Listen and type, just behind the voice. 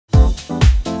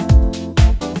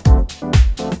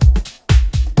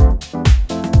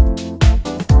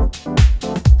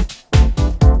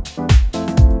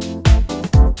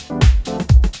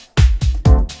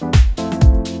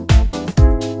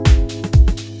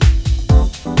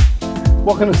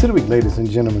Welcome to City Week, ladies and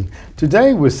gentlemen.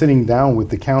 Today we're sitting down with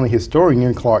the county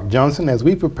historian, Clark Johnson, as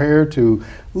we prepare to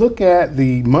look at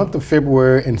the month of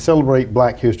February and celebrate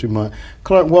Black History Month.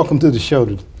 Clark, welcome to the show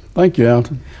today. Thank you,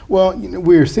 Alton. Well,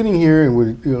 we're sitting here and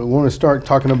we want to start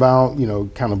talking about,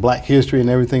 kind of Black history and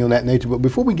everything of that nature. But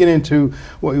before we get into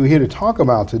what we're here to talk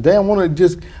about today, I want to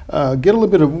just get a little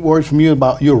bit of words from you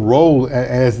about your role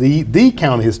as the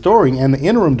county historian and the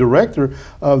interim director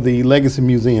of the Legacy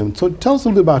Museum. So tell us a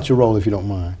little bit about your role, if you don't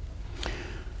mind.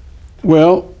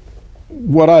 Well,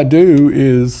 what I do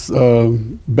is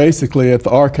basically at the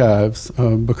archives,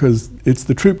 because it's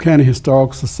the Troup County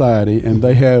Historical Society, and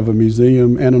they have a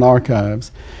museum and an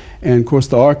archives. And of course,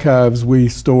 the archives, we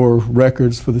store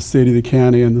records for the city, the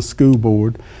county, and the school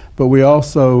board. But we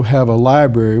also have a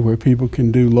library where people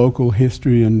can do local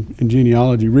history and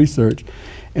genealogy research.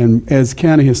 And as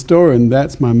county historian,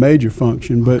 that's my major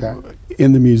function. But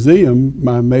in the museum,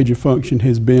 my major function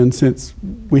has been, since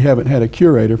we haven't had a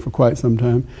curator for quite some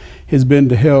time, has been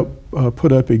to help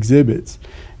put up exhibits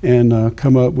and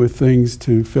come up with things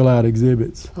to fill out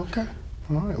exhibits. Okay.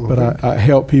 All right. Well, but I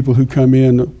help people who come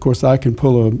in. Of course, I can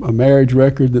pull a marriage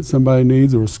record that somebody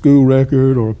needs, or a school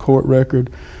record, or a court record.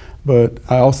 But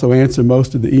I also answer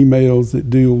most of the emails that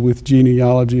deal with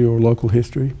genealogy or local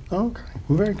history. Okay.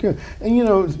 Well, very good. And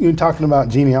you're talking about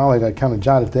genealogy, I kind of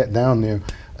jotted that down there.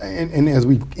 And as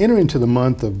we enter into the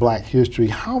month of Black history,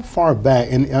 how far back,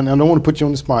 and I don't want to put you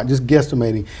on the spot, just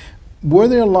guesstimating, were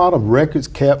there a lot of records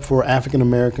kept for African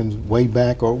Americans way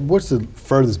back, or what's the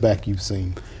furthest back you've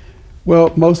seen?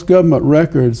 Well, most government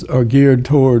records are geared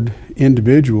toward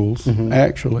individuals,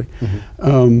 actually.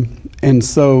 And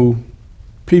so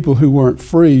people who weren't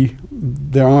free,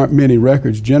 there aren't many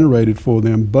records generated for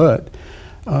them, but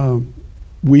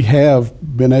we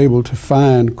have been able to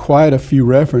find quite a few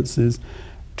references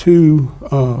to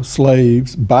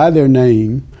slaves by their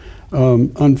name.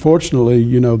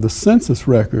 Unfortunately, the census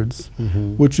records,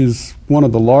 which is one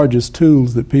of the largest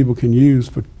tools that people can use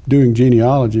for doing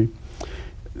genealogy,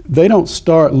 they don't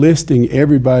start listing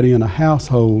everybody in a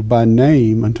household by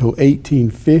name until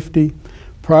 1850.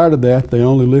 Prior to that, they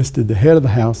only listed the head of the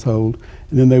household,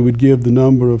 and then they would give the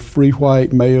number of free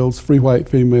white males, free white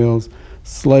females,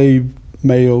 slave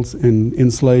males, and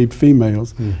enslaved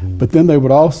females. But then they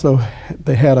would also,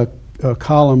 they had a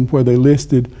column where they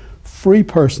listed free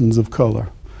persons of color.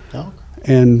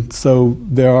 And so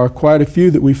there are quite a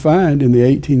few that we find in the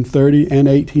 1830 and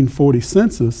 1840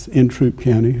 census in Troup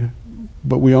County,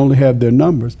 but we only have their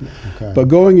numbers. But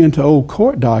going into old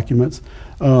court documents,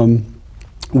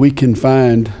 we can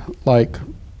find, like,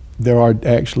 there are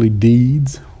actually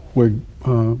deeds where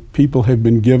people have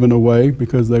been given away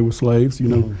because they were slaves,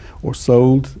 or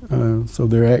sold. So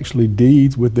they're actually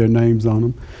deeds with their names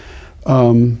on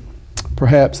them.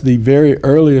 Perhaps the very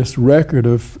earliest record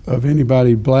of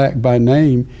anybody black by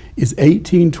name is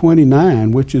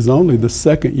 1829, which is only the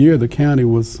second year the county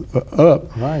was up.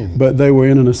 But they were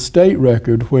in an estate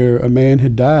record where a man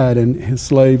had died and his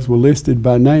slaves were listed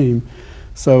by name.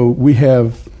 So we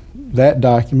have that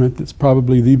document that's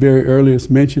probably the very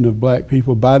earliest mention of black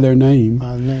people by their name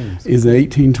is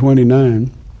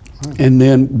 1829. And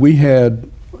then we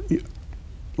had,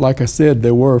 like I said,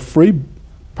 there were free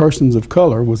persons of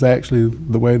color was actually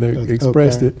the way they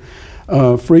expressed it.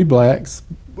 Free blacks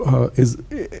is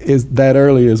that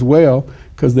early as well,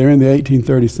 because they're in the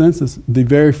 1830 census. The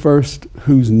very first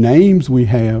whose names we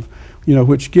have,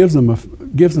 which gives them a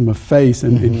face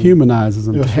and humanizes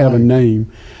them to have a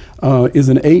name, is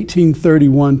an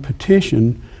 1831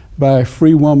 petition by a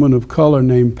free woman of color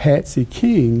named Patsy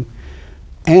King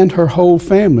and her whole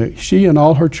family. She and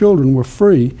all her children were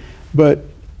free, but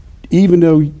even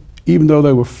though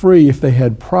they were free, if they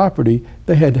had property,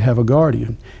 they had to have a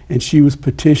guardian. And she was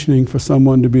petitioning for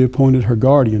someone to be appointed her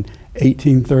guardian,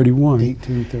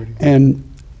 1831. And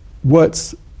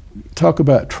talk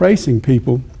about tracing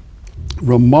people,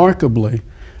 remarkably,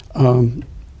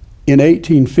 in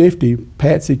 1850,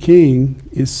 Patsy King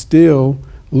is still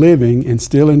living and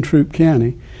still in Troup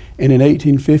County. And in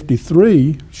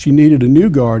 1853, she needed a new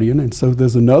guardian, and so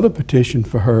there's another petition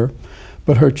for her.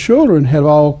 But her children had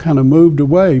all kind of moved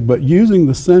away. But using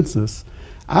the census,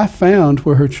 I found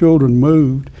where her children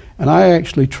moved, and I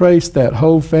actually traced that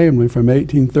whole family from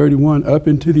 1831 up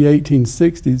into the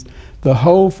 1860s. The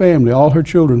whole family, all her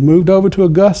children, moved over to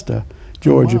Augusta,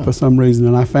 Georgia, for some reason,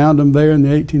 and I found them there in the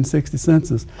 1860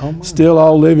 census, still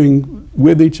all living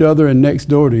with each other and next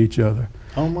door to each other.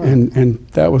 And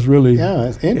that was really,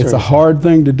 it's a hard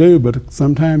thing to do, but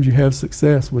sometimes you have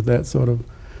success with that sort of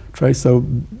trace. So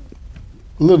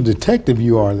A little detective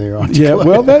you are there, aren't you? Yeah,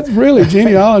 well, that's really,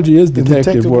 genealogy is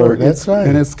detective work. That's right.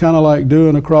 And it's kind of like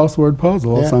doing a crossword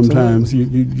puzzle. Yeah, sometimes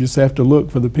you just have to look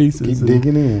for the pieces. Keep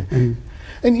digging in.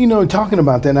 And you know, talking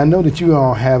about that, and I know that you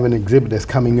all have an exhibit that's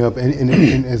coming up,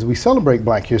 and as we celebrate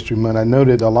Black History Month, I know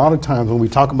that a lot of times when we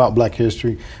talk about Black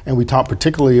history, and we talk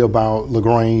particularly about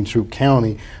LaGrange, Troup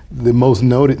County, the most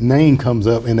noted name comes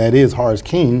up, and that is Horace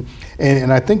King.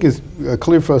 And I think it's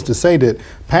clear for us to say that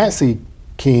Patsy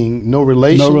King, no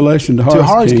relation to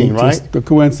Horace King, right? Just the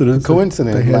coincidence.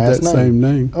 They had that same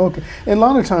name. Okay. And a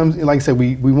lot of times, like I said,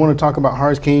 we want to talk about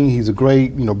Horace King. He's a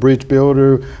great, bridge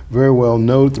builder, very well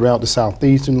known throughout the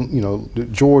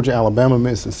Southeastern, Georgia, Alabama,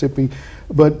 Mississippi.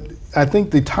 But I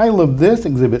think the title of this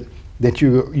exhibit that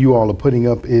you all are putting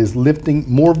up is Lifting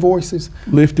More Voices?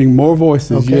 Lifting More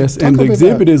Voices, okay. Yes. And the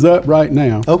exhibit is up right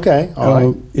now. Okay, all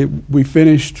right. We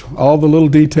finished all the little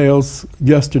details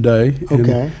yesterday.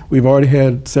 Okay. We've already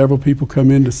had several people come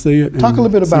in to see it. Talk a little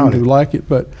bit about it. Who like it.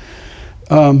 But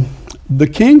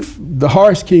the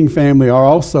Horace King family are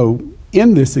also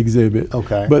in this exhibit.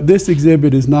 Okay. But this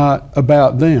exhibit is not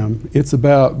about them. It's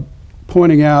about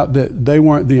pointing out that they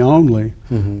weren't the only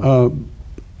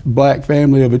Black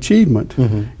family of achievement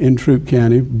in Troup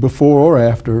County before or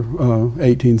after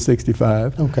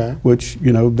 1865. Okay. Which,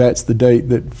 that's the date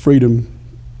that freedom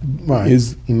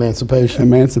is. Emancipation.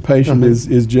 Emancipation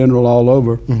is general all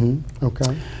over.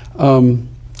 Okay.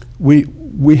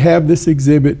 We have this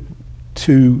exhibit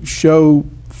to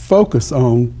focus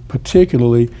on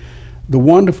particularly the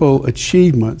wonderful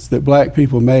achievements that Black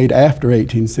people made after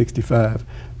 1865.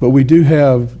 But we do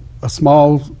have a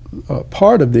small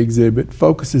part of the exhibit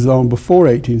focuses on before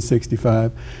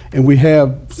 1865, and we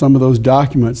have some of those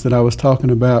documents that I was talking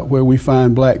about where we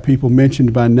find Black people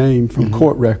mentioned by name from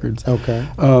court records. Okay.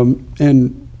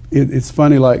 And it's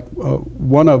funny, like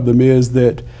one of them is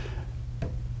that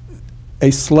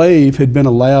a slave had been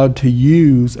allowed to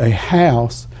use a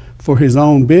house for his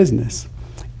own business.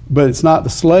 But it's not the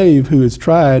slave who is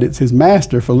tried, it's his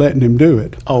master for letting him do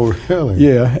it. Oh, really?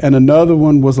 Yeah, and another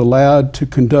one was allowed to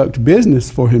conduct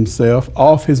business for himself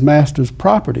off his master's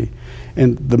property.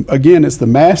 And again, it's the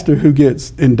master who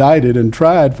gets indicted and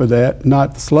tried for that,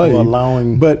 not the slave. For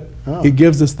allowing, but it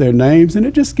gives us their names, and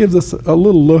it just gives us a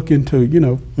little look into,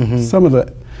 some of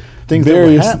the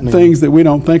various things that we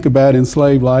don't think about in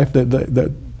slave life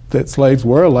that slaves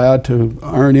were allowed to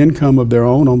earn income of their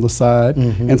own on the side,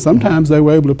 and sometimes they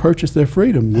were able to purchase their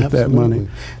freedom with that money.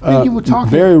 You were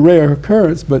talking very rare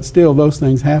occurrence, but still those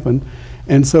things happen.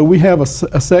 And so we have a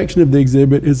section of the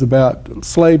exhibit is about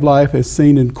slave life as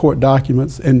seen in court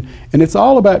documents, and it's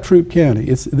all about Troup County.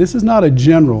 This is not a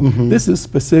general, this is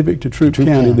specific to Troup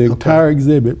County, the entire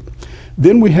exhibit.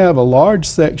 Then we have a large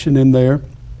section in there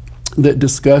that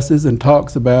discusses and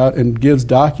talks about and gives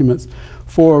documents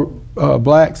for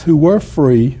Blacks who were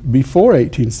free before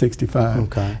 1865.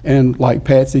 Okay. And like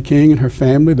Patsy King and her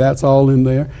family, that's all in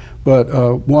there. But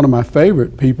one of my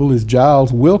favorite people is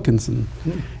Giles Wilkinson.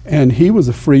 And he was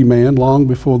a free man long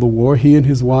before the war, he and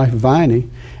his wife Viney.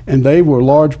 And they were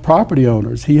large property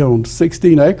owners. He owned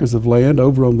 16 acres of land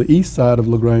over on the east side of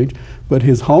LaGrange, but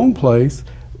his home place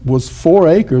was 4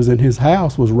 acres, and his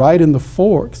house was right in the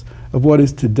forks of what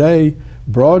is today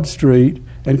Broad Street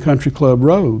and Country Club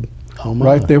Road. Oh, my.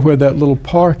 Right there where that little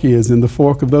park is in the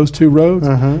fork of those two roads,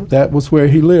 that was where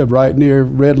he lived, right near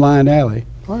Red Line Alley.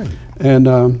 Right.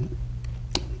 And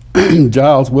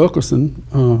Giles Wilkerson,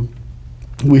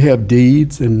 we have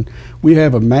deeds and we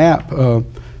have a map.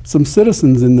 Some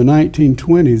citizens in the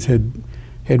 1920s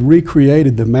had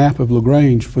recreated the map of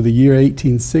LaGrange for the year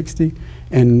 1860,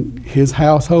 and his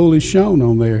household is shown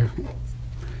on there.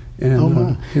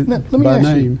 And, let me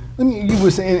ask you. You were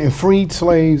saying freed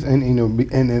slaves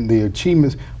and the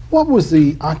achievements. What was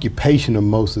the occupation of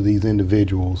most of these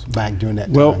individuals back during that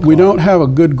time? Well, we don't have a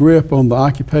good grip on the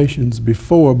occupations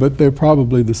before, but they're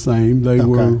probably the same. They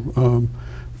were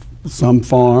some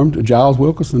farmed. Giles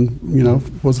Wilkerson,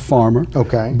 was a farmer.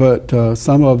 Okay. But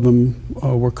some of them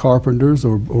were carpenters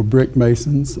or brick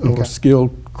masons or skilled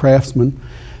craftsmen,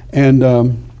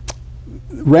 and.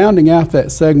 Rounding out that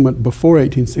segment before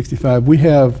 1865, we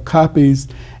have copies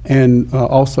and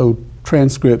also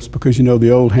transcripts, because the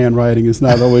old handwriting is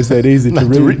not always that easy to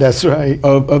read. That's right.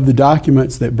 Of the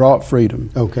documents that brought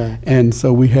freedom. Okay. And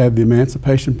so we have the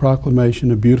Emancipation Proclamation,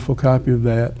 a beautiful copy of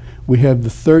that. We have the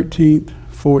 13th,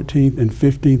 14th, and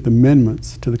 15th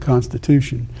Amendments to the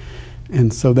Constitution.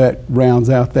 And so that rounds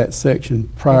out that section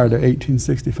prior to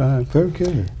 1865. Very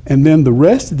good. And then the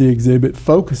rest of the exhibit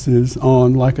focuses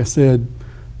on, like I said,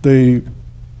 the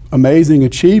amazing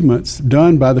achievements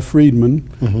done by the freedmen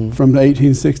from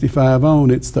 1865 on.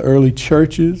 It's the early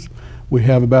churches, We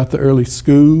have about the early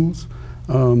schools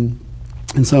and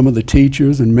some of the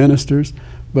teachers and ministers.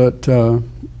 But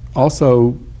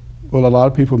also, what a lot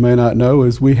of people may not know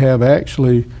is we have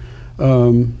actually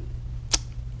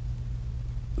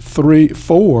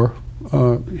four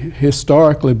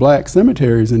historically black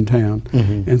cemeteries in town.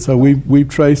 And so we've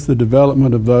traced the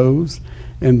development of those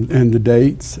and the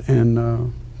dates,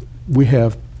 and we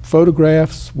have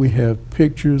photographs, we have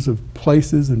pictures of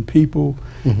places and people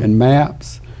and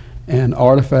maps and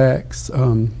artifacts.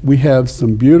 We have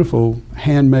some beautiful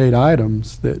handmade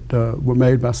items that were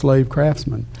made by slave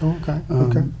craftsmen. Okay,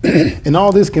 okay. And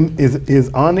all this is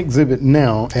on exhibit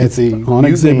now at the on museum.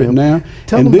 Exhibit now.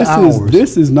 Tell and them the hours.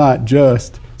 This is not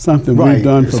just something we've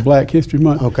done for Black History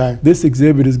Month. Okay. This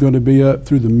exhibit is going to be up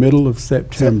through the middle of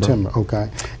September. Okay.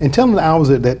 And tell them the hours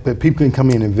that people can come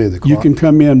in and visit. You can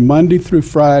come in Monday through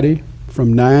Friday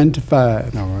from 9 to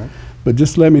 5. All right. But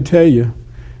just let me tell you,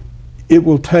 it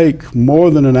will take more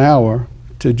than an hour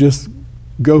to just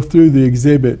go through the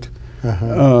exhibit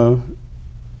to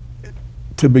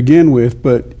begin with,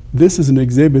 but this is an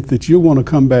exhibit that you'll want to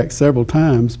come back several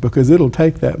times because it'll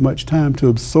take that much time to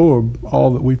absorb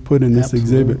all that we've put in this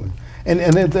exhibit. And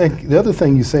the other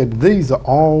thing you said, these are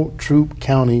all Troup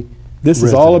County This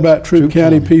is all about Troup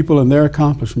County people and their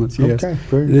accomplishments, yes. Okay,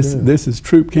 very good. This is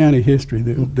Troup County history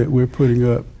that we're putting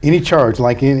up. Any charge,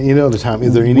 like any other time?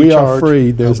 Is there any charge? We are free.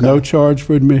 There's no charge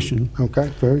for admission. Okay,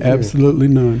 very good. Absolutely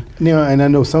none. Now, and I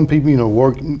know some people,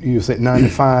 work, you said 9 to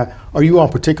 5. Are you all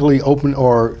particularly open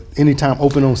or anytime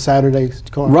open on Saturdays?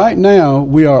 Right now,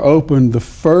 we are open the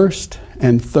first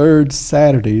and third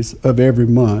Saturdays of every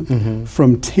month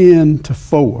from 10 to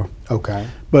 4. Okay.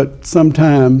 But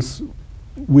sometimes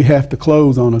we have to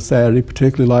close on a Saturday,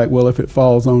 particularly like, well, if it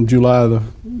falls on July,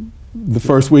 the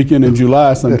first weekend in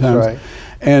July sometimes. That's right.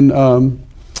 And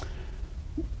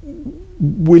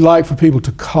we like for people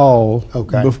to call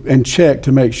and check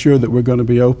to make sure that we're going to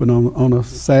be open on a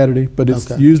Saturday, but it's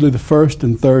usually the first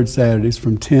and third Saturdays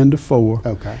from 10 to 4.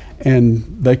 Okay. And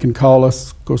they can call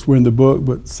us, of course we're in the book,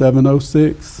 but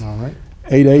 706 all right.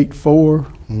 884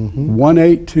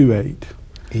 1828.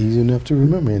 Easy enough to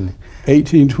remember, isn't it?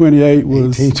 1828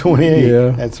 was... 1828,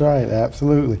 yeah. That's right,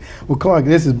 absolutely. Well, Clark,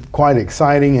 this is quite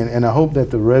exciting, and I hope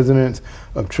that the residents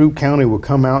of Troup County will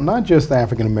come out, not just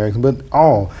African Americans, but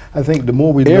all. I think the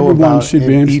more we know about everyone should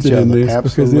be interested in this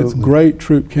absolutely. Because it's great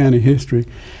Troup County history.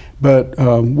 But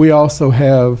we also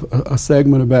have a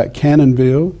segment about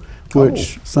Cannonville,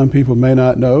 which some people may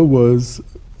not know was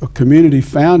a community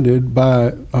founded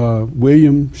by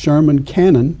William Sherman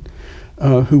Cannon,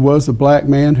 who was a black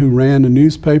man who ran a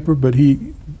newspaper, but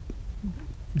he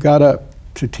got up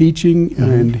to teaching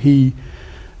and he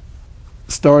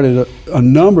started a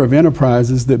number of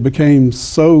enterprises that became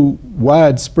so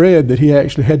widespread that he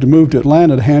actually had to move to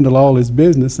Atlanta to handle all his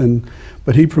business.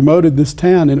 But he promoted this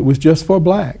town, and it was just for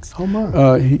blacks. Oh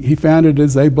my! He founded it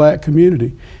as a black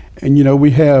community, and we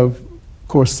have, of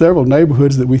course, several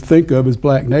neighborhoods that we think of as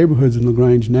black neighborhoods in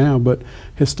LaGrange now, but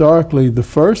historically the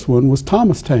first one was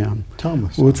Thomastown,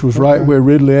 which was right where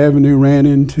Ridley Avenue ran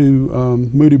into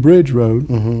Moody Bridge Road,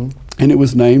 and it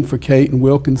was named for Kate and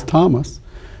Wilkins Thomas,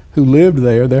 who lived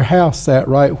there. Their house sat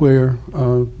right where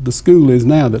the school is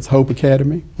now, that's Hope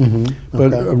Academy.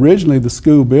 But originally the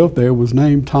school built there was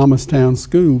named Thomastown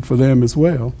School for them as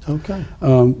well. Okay.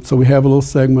 So we have a little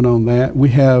segment on that. We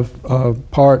have a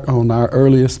part on our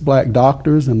earliest black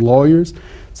doctors and lawyers.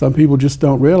 Some people just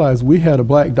don't realize we had a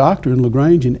black doctor in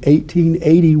LaGrange in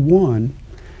 1881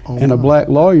 and a black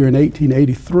lawyer in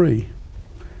 1883.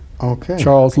 Okay.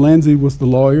 Charles Lindsay was the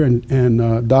lawyer,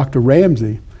 and Dr.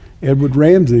 Ramsey, Edward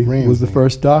Ramsey was the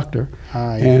first doctor,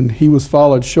 and he was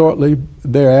followed shortly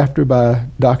thereafter by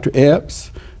Dr.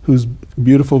 Epps, whose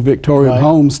beautiful Victorian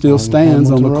home still stands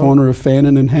on the corner of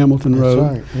Fannin and Hamilton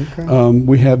Road.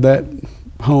 We have that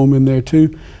home in there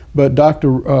too. But Dr.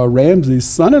 Ramsey's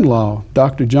son-in-law,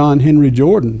 Dr. John Henry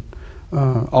Jordan,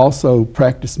 also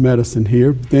practiced medicine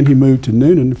here. Then he moved to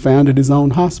Noonan and founded his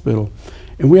own hospital.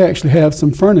 And we actually have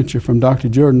some furniture from Dr.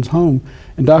 Jordan's home.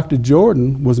 And Dr.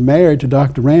 Jordan was married to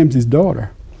Dr. Ramsey's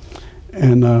daughter.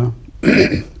 And oh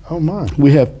my!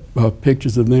 We have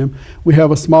pictures of them. We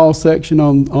have a small section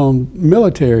on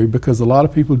military, because a lot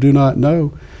of people do not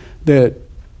know that,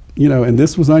 and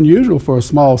this was unusual for a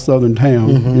small southern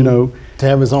town, to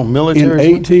have his own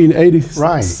military. In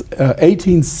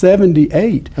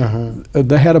 1878,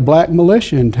 they had a black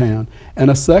militia in town, and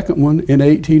a second one in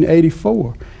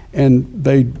 1884. And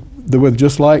they were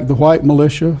just like the white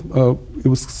militia. It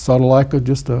was sort of like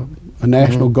just a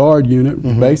National Guard unit,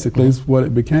 basically is what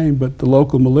it became. But the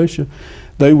local militia,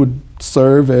 they would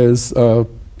serve as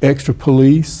extra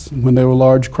police when there were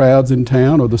large crowds in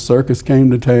town, or the circus came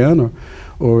to town,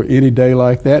 or any day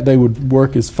like that. They would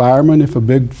work as firemen if a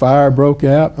big fire broke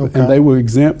out, and they were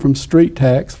exempt from street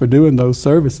tax for doing those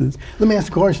services. Let me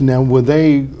ask a question now. Were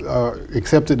they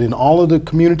accepted in all of the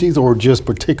communities, or just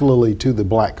particularly to the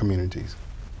black communities?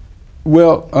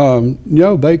 Well,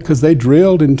 because they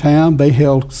drilled in town. They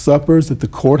held suppers at the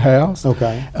courthouse.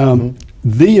 Okay.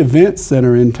 The event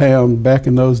center in town back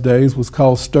in those days was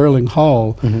called Sterling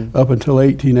Hall up until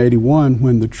 1881,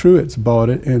 when the Truetts bought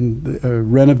it and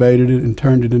renovated it and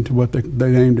turned it into what they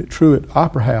named it Truett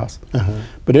Opera House.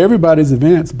 But everybody's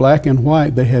events, black and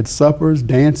white, they had suppers,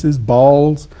 dances,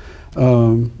 balls,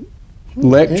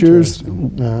 lectures.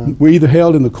 Were either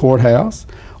held in the courthouse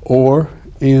or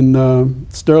in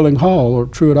Sterling Hall or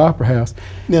Truett Opera House.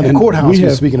 Now, the courthouse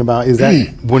you're speaking about, is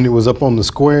that when it was up on the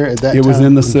square at that time? It was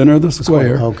in the center of the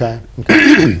square. Okay.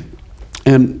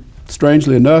 And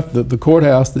strangely enough, the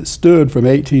courthouse that stood from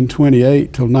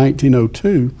 1828 till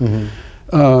 1902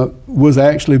 was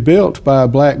actually built by a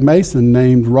black mason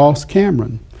named Ross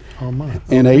Cameron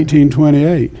in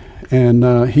 1828.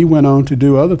 And he went on to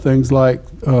do other things like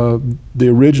the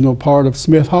original part of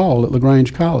Smith Hall at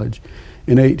LaGrange College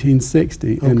in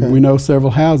 1860, and we know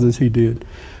several houses he did.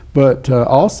 But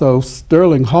also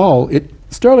Sterling Hall,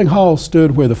 Sterling Hall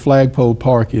stood where the Flagpole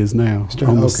Park is now,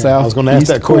 on the southeast corner. I was going to ask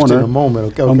that question in a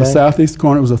moment. On the southeast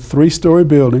corner. It was a 3-story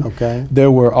building.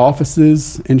 There were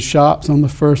offices and shops on the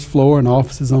first floor and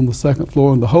offices on the second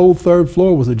floor, and the whole third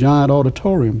floor was a giant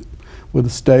auditorium with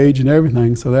a stage and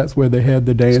everything. So that's where they had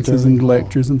the dances and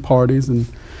lectures and parties and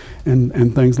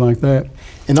things like that.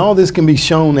 And all this can be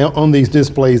shown on these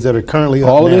displays that are currently up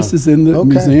now? All of this is in the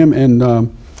museum,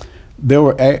 and there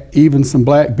were even some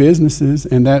black businesses,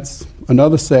 and that's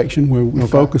another section where we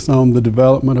focus on the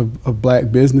development of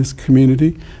black business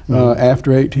community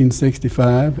after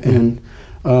 1865. And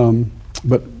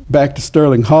but back to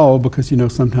Sterling Hall, because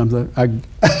sometimes I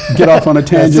get off on a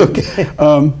tangent.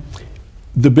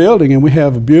 The building, and we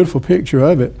have a beautiful picture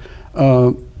of it,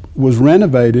 was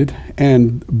renovated,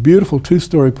 and a beautiful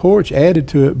 2-story porch added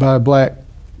to it by a black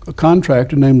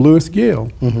contractor named Lewis Gill.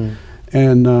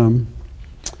 And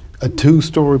a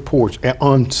 2-story porch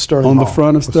on Sterling Hall? On the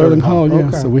front of Sterling Hall,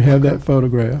 yeah. So we have that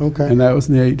photograph, and that was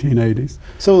in the 1880s.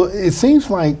 So it seems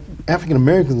like African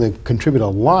Americans have contributed a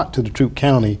lot to the Troup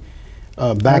County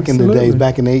back in the days,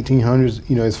 back in the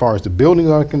 1800s, as far as the buildings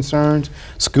are concerned,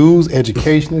 schools,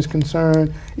 education is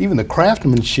concerned, even the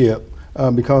craftsmanship.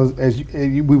 Because as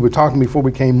we were talking before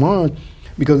we came on,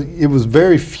 because it was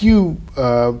very few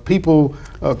people,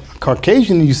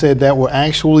 Caucasian, you said, that were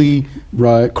actually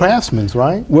craftsmen,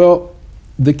 right? Well,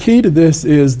 the key to this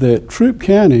is that Troup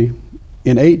County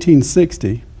in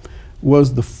 1860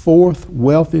 was the 4th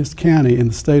wealthiest county in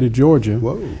the state of Georgia.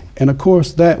 And of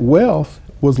course that wealth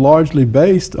was largely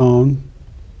based on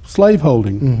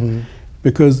slaveholding,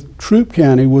 because Troup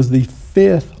County was the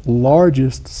 5th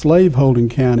largest slaveholding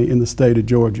county in the state of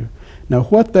Georgia. Now,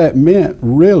 what that meant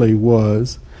really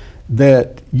was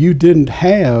that you didn't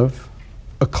have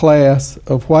a class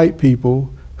of white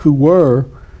people who were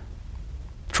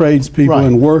tradespeople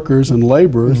and workers and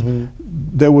laborers.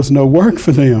 There was no work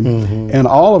for them. And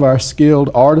all of our skilled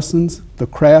artisans, the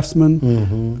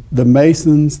craftsmen, the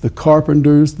masons, the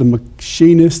carpenters, the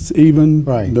machinists even,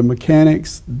 the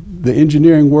mechanics, the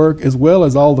engineering work, as well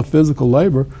as all the physical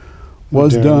labor,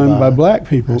 was done by black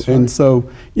people. And so,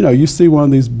 you see one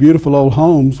of these beautiful old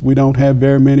homes. We don't have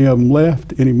very many of them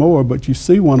left anymore, but you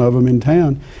see one of them in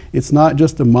town. It's not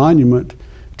just a monument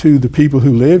to the people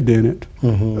who lived in it.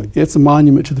 It's a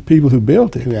monument to the people who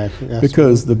built it.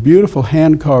 Because the beautiful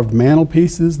hand-carved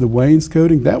mantelpieces, the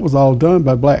wainscoting, that was all done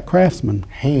by black craftsmen.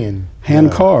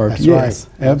 Hand-carved, yes,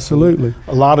 absolutely.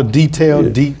 A lot of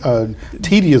detailed,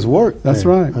 tedious work. That's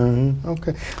right.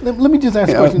 Okay. Let me just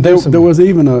ask a question. There was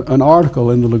even an article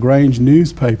in the LaGrange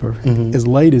newspaper as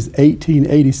late as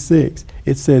 1886.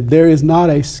 It said, "There is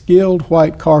not a skilled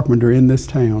white carpenter in this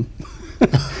town."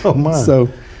 Oh my. So,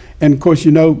 and of course,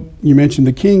 you mentioned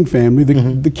the King family.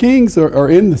 The Kings are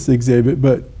in this exhibit,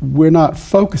 but we're not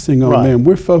focusing on them.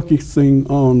 We're focusing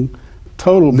on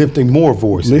lifting more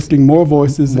voices. Lifting more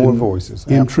voices.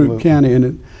 In Troup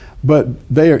County. But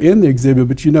they are in the exhibit,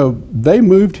 but they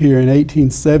moved here in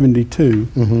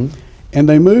 1872. And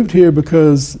they moved here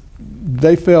because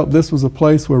they felt this was a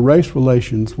place where race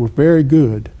relations were very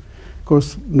good. Of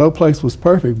course, no place was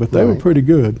perfect, but they were pretty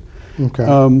good.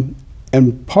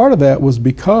 And part of that was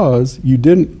because you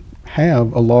didn't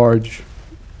have a large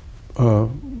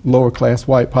lower class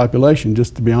white population,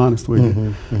 just to be honest with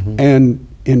you. And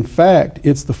in fact,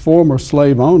 it's the former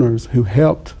slave owners who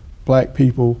helped black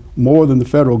people more than the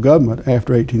federal government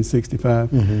after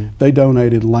 1865. They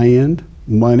donated land,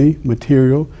 money,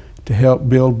 material to help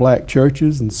build black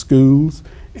churches and schools,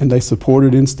 and they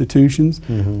supported institutions.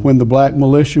 When the black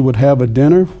militia would have a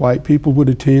dinner, white people would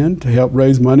attend to help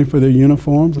raise money for their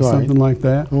uniforms or something like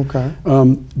that.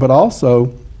 But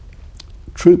also,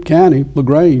 Troup County,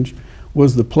 LaGrange,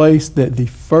 was the place that the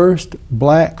first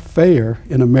black fair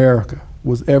in America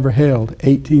was ever held,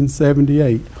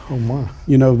 1878. Oh my.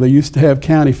 You know, they used to have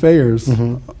county fairs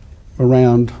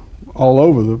around all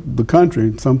over the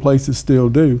country. Some places still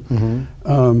do.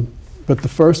 But the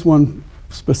first one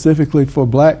specifically for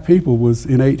black people was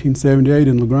in 1878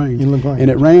 in LaGrange. And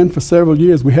it ran for several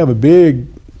years. We have a big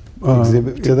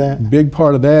exhibit to that? Big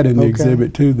part of that in the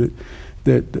exhibit too,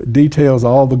 that details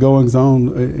all the goings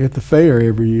on at the fair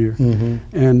every year.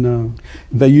 And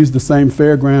they used the same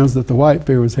fairgrounds that the white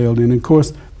fair was held in. And of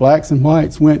course, blacks and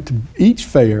whites went to each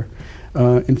fair.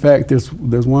 In fact,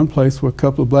 there's one place where a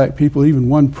couple of black people even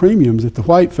won premiums at the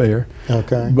white fair.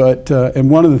 But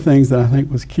and one of the things that I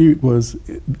think was cute was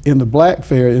in the black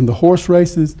fair, in the horse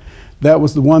races, that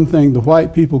was the one thing, the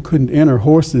white people couldn't enter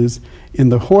horses in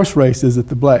the horse races at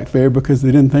the black fair because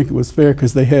they didn't think it was fair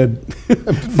because they had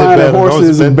finer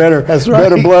horses and better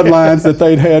bloodlines that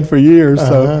they'd had for years.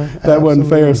 So that wasn't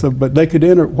fair. So, but they could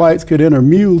enter, whites could enter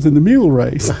mules in the mule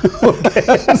race. So,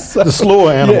 the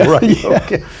slower animal,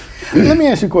 right? Let me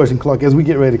ask you a question, Clark, as we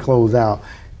get ready to close out.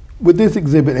 With this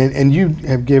exhibit, and you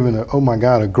have given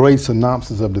a great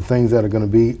synopsis of the things that are going to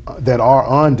be, that are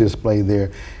on display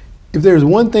there. If there's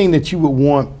one thing that you would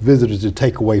want visitors to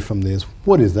take away from this,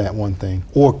 what is that one thing,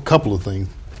 or a couple of things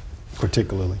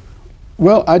particularly?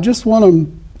 Well, I just want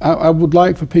to, I would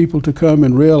like for people to come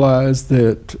and realize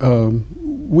that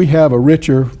we have a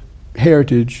richer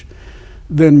heritage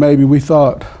than maybe we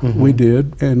thought we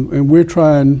did, and we're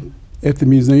trying at the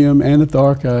museum and at the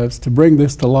archives to bring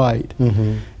this to light.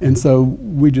 And so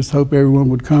we just hope everyone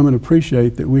would come and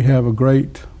appreciate that we have a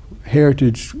great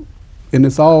heritage, and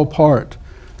it's all part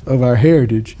of our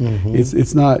heritage.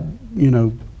 It's not, you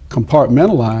know,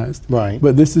 compartmentalized,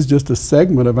 but this is just a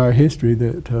segment of our history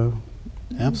that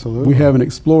we haven't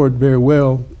explored very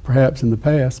well perhaps in the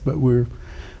past, but we're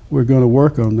going to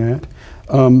work on that.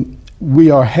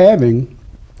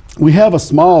 We have a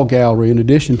small gallery in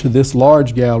addition to this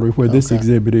large gallery where this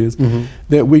exhibit is,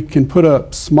 that we can put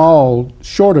up small,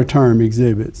 shorter term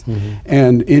exhibits.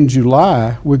 And in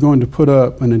July, we're going to put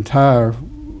up an entire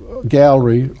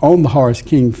gallery on the Horace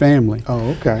King family.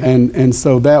 And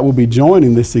so that will be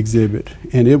joining this exhibit,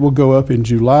 and it will go up in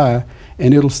July,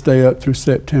 and it'll stay up through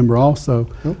September also.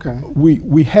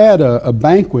 We had a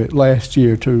banquet last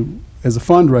year as a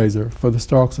fundraiser for the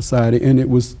Historical Society, and it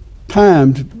was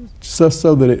timed just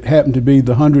so that it happened to be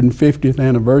the 150th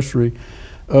anniversary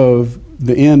of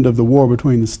the end of the war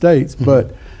between the states.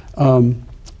 But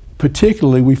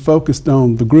particularly we focused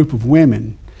on the group of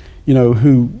women, you know,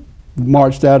 who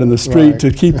marched out in the street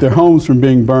to keep their homes from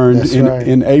being burned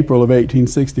in April of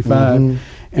 1865.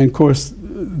 And of course,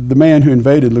 the man who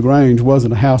invaded LaGrange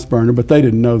wasn't a house burner, but they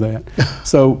didn't know that.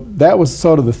 So that was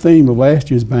sort of the theme of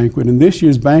last year's banquet. And this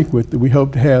year's banquet that we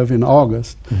hope to have in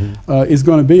August is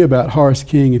going to be about Horace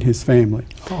King and his family.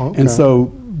 And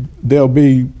so there'll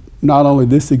be not only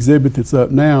this exhibit that's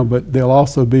up now, but there'll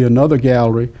also be another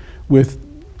gallery with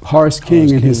Horace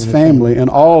King and his family and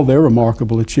all their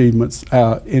remarkable achievements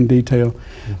in detail.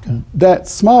 That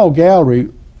small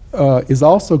gallery is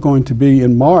also going to be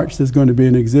in March. There's going to be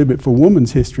an exhibit for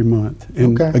Women's History Month,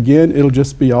 and again, it'll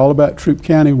just be all about Troup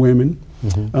County women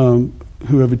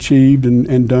who have achieved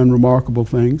and done remarkable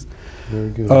things.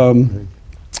 Very good.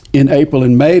 In April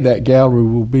and May, that gallery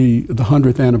will be the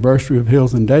 100th anniversary of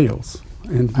Hills and Dales,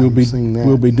 and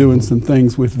we'll be doing some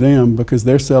things with them because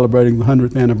they're celebrating the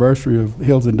 100th anniversary of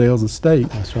Hills and Dales Estate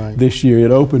this year.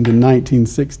 It opened in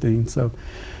 1916, so.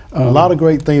 A lot of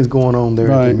great things going on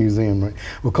there at the museum, right?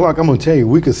 Well, Clark, I'm going to tell you,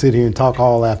 we could sit here and talk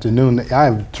all afternoon.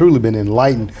 I've truly been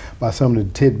enlightened by some of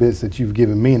the tidbits that you've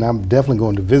given me, and I'm definitely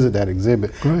going to visit that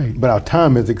exhibit. But our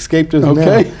time has escaped us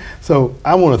now. So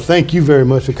I want to thank you very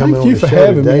much for coming on the show today. Thank you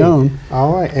for having me on.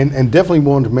 All right, and definitely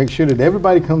wanted to make sure that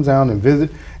everybody comes out and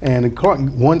visit. And Clark,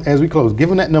 as we close, give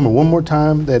them that number one more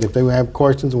time, that if they have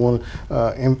questions or want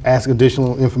to ask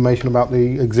additional information about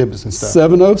the exhibits and stuff.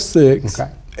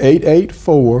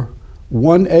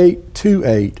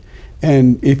 706-884-1828.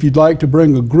 And if you'd like to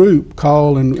bring a group,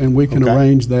 call and we can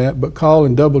arrange that. But call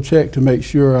and double check to make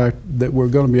sure that we're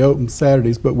going to be open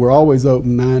Saturdays. But we're always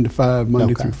open 9 to 5,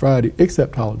 Monday through Friday,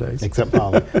 except holidays. Except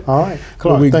holidays. All right.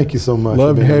 Clark, thank you so much.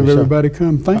 Love to have everybody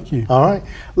come. Thank you. All right.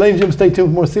 Ladies and gentlemen, stay tuned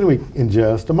for more City Week in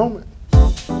just a moment.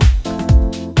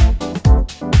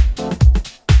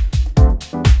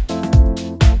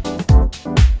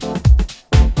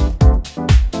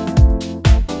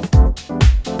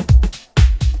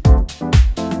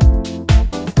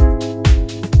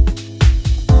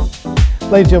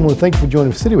 Ladies and gentlemen, thank you for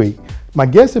joining City Week. My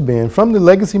guests have been from the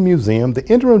Legacy Museum, the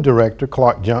interim director,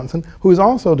 Clark Johnson, who is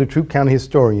also the Troup County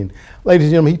historian. Ladies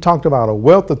and gentlemen, he talked about a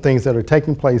wealth of things that are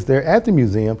taking place there at the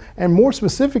museum, and more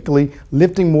specifically,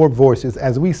 lifting more voices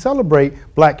as we celebrate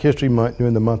Black History Month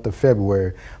during the month of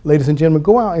February. Ladies and gentlemen,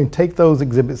 go out and take those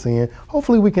exhibits in.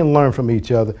 Hopefully we can learn from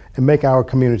each other and make our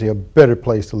community a better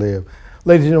place to live.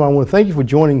 Ladies and gentlemen, I want to thank you for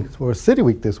joining for City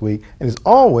Week this week. And as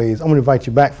always, I'm going to invite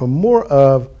you back for more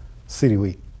of City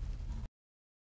Week.